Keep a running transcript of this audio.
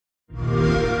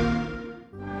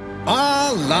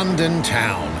London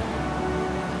town.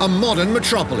 A modern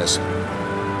metropolis,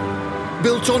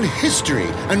 built on history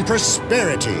and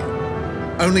prosperity.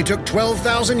 Only took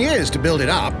 12,000 years to build it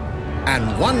up,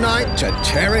 and one night to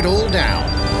tear it all down.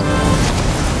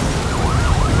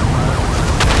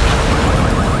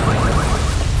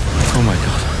 Oh my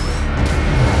God.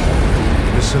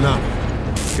 Listen up.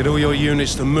 Get all your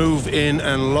units to move in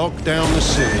and lock down the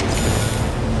city.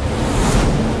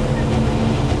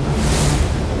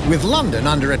 With London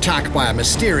under attack by a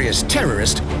mysterious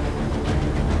terrorist,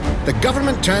 the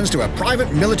government turns to a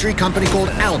private military company called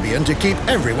Albion to keep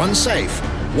everyone safe.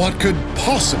 What could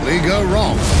possibly go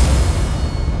wrong?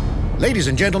 Ladies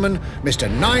and gentlemen,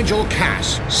 Mr. Nigel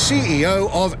Cass,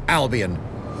 CEO of Albion.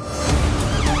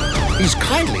 He's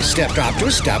kindly stepped up to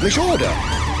establish order.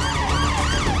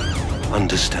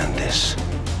 Understand this.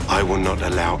 I will not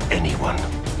allow anyone,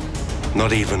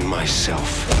 not even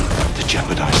myself, to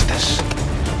jeopardize this.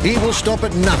 He will stop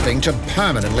at nothing to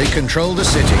permanently control the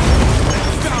city.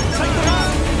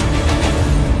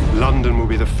 London will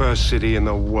be the first city in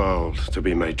the world to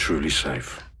be made truly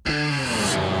safe.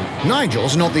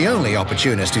 Nigel's not the only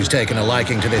opportunist who's taken a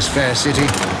liking to this fair city.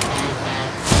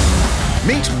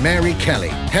 Meet Mary Kelly,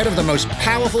 head of the most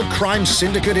powerful crime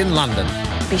syndicate in London.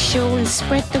 Be sure and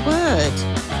spread the word.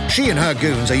 She and her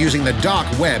goons are using the dark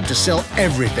web to sell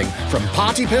everything from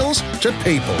party pills to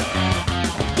people.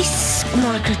 This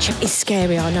microchip is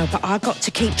scary, I know, but I got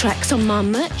to keep tracks on my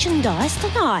merchandise,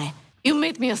 don't I? You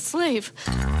made me a slave.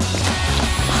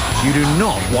 You do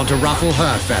not want to ruffle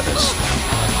her feathers.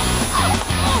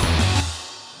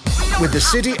 With the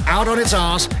city out on its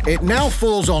arse, it now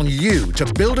falls on you to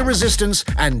build a resistance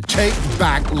and take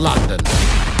back London.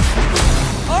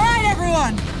 All right,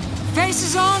 everyone.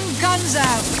 Faces on, guns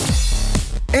out.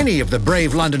 Any of the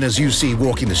brave Londoners you see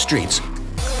walking the streets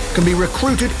can be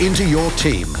recruited into your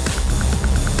team.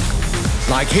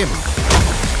 Like him.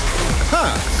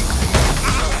 Her.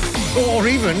 Or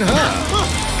even her.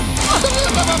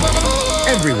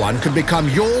 Everyone could become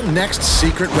your next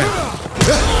secret weapon.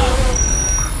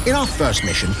 In our first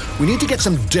mission, we need to get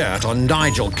some dirt on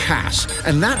Nigel Cass,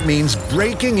 and that means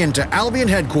breaking into Albion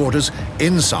headquarters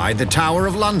inside the Tower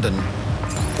of London.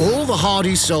 All the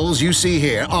hardy souls you see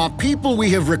here are people we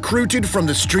have recruited from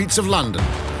the streets of London.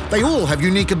 They all have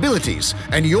unique abilities,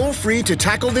 and you're free to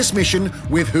tackle this mission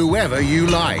with whoever you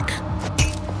like.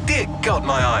 Dear God,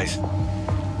 my eyes.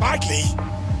 Mikey!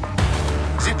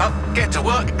 Zip up, get to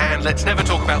work, and let's never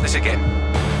talk about this again.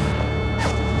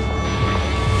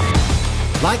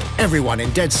 Like everyone in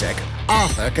DedSec,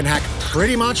 Arthur can hack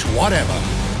pretty much whatever.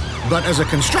 But as a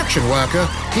construction worker,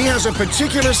 he has a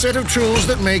particular set of tools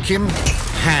that make him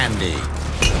handy.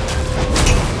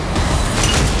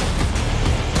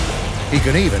 He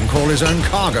can even call his own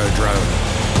cargo drone.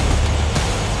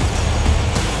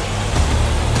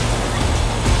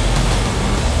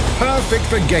 Perfect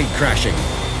for gate crashing,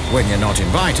 when you're not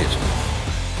invited.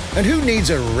 And who needs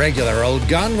a regular old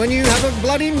gun when you have a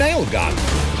bloody nail gun?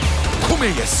 Come here,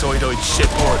 you side-eyed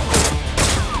shitboard.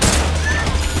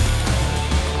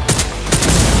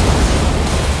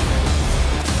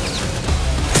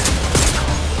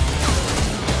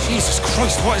 Jesus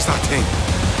Christ, what is that thing?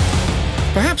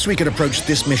 Perhaps we could approach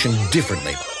this mission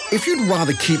differently. If you'd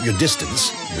rather keep your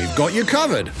distance, we've got you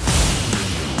covered.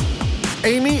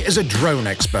 Amy is a drone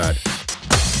expert.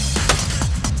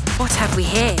 What have we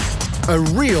here? A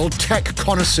real tech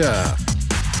connoisseur.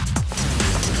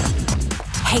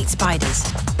 Hate spiders,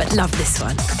 but love this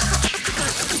one.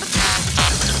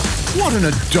 What an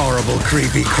adorable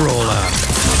creepy crawler.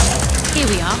 Here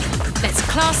we are. Let's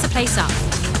class the place up.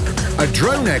 A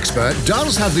drone expert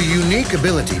does have the unique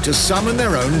ability to summon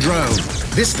their own drone.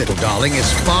 This little darling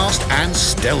is fast and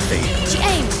stealthy. She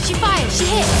aims, she fires, she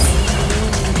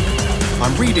hits.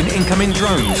 I'm reading incoming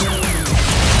drones.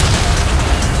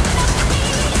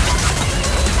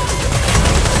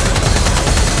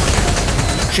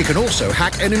 She can also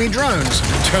hack enemy drones,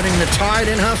 turning the tide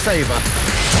in her favor.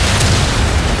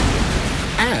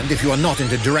 And if you are not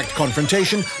into direct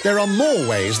confrontation, there are more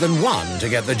ways than one to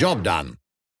get the job done.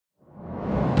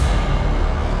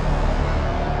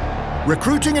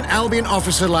 Recruiting an Albion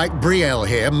officer like Brielle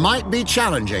here might be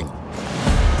challenging,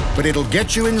 but it'll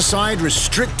get you inside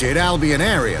restricted Albion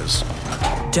areas.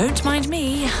 Don't mind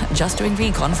me, just doing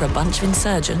recon for a bunch of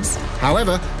insurgents.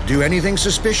 However, do anything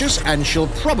suspicious and she'll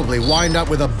probably wind up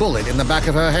with a bullet in the back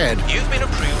of her head. You've been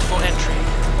approved for entry.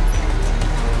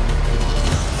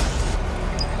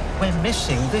 We're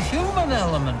missing the human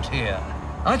element here.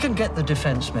 I can get the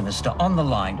Defence Minister on the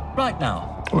line right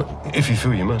now. Well, if you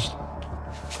feel you must.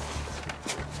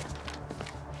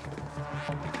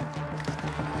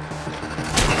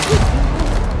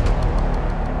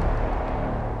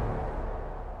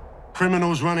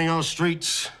 Criminals running our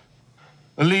streets.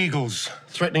 Illegals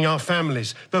threatening our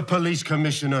families. The police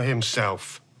commissioner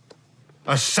himself.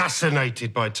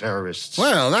 Assassinated by terrorists.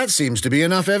 Well, that seems to be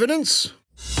enough evidence.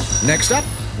 Next up,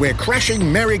 we're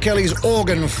crashing Mary Kelly's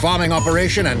organ farming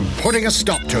operation and putting a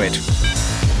stop to it.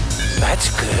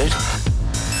 That's good.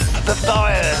 The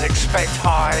buyers expect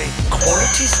high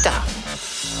quality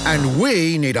stuff. And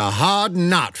we need a hard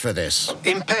nut for this.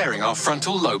 Impairing our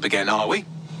frontal lobe again, are we?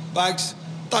 Bags,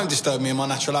 don't disturb me in my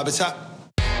natural habitat.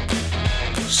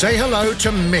 Say hello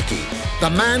to Mickey. The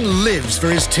man lives for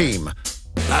his team.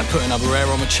 Like putting another hair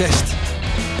on my chest.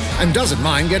 And doesn't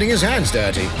mind getting his hands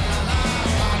dirty.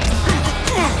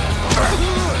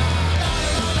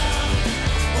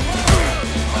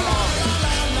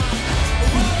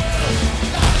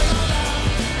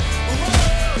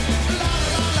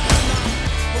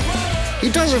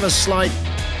 He does have a slight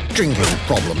drinking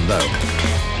problem, though.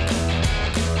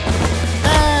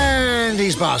 And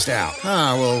he's passed out.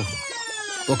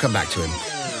 We'll come back to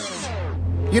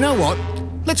him. You know what?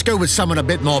 Let's go with someone a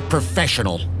bit more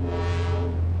professional.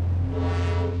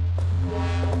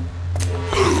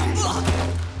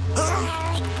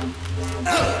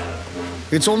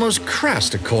 It's almost crass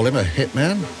to call him a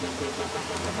hitman.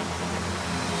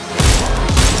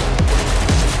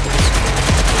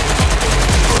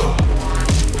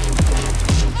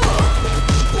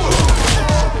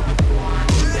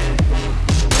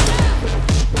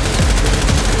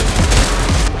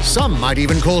 Some might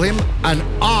even call him an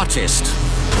artist.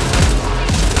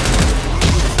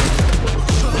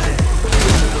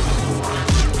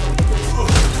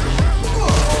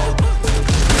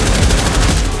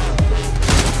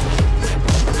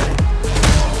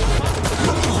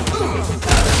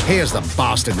 Here's the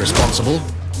bastard responsible.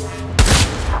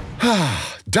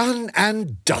 Done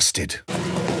and dusted.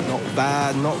 Not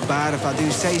bad if I do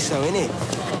say so, innit?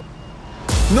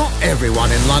 Not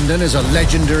everyone in London is a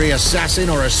legendary assassin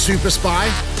or a super spy,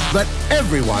 but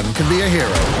everyone can be a hero.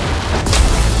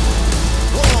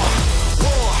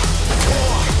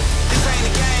 This ain't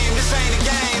a game, this ain't a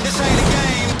game, this ain't a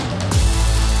game.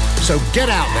 So get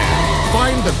out there,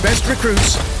 find the best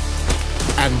recruits,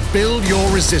 and build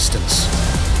your resistance.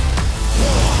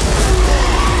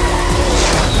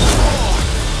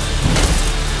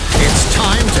 It's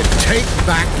time to take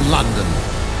back London.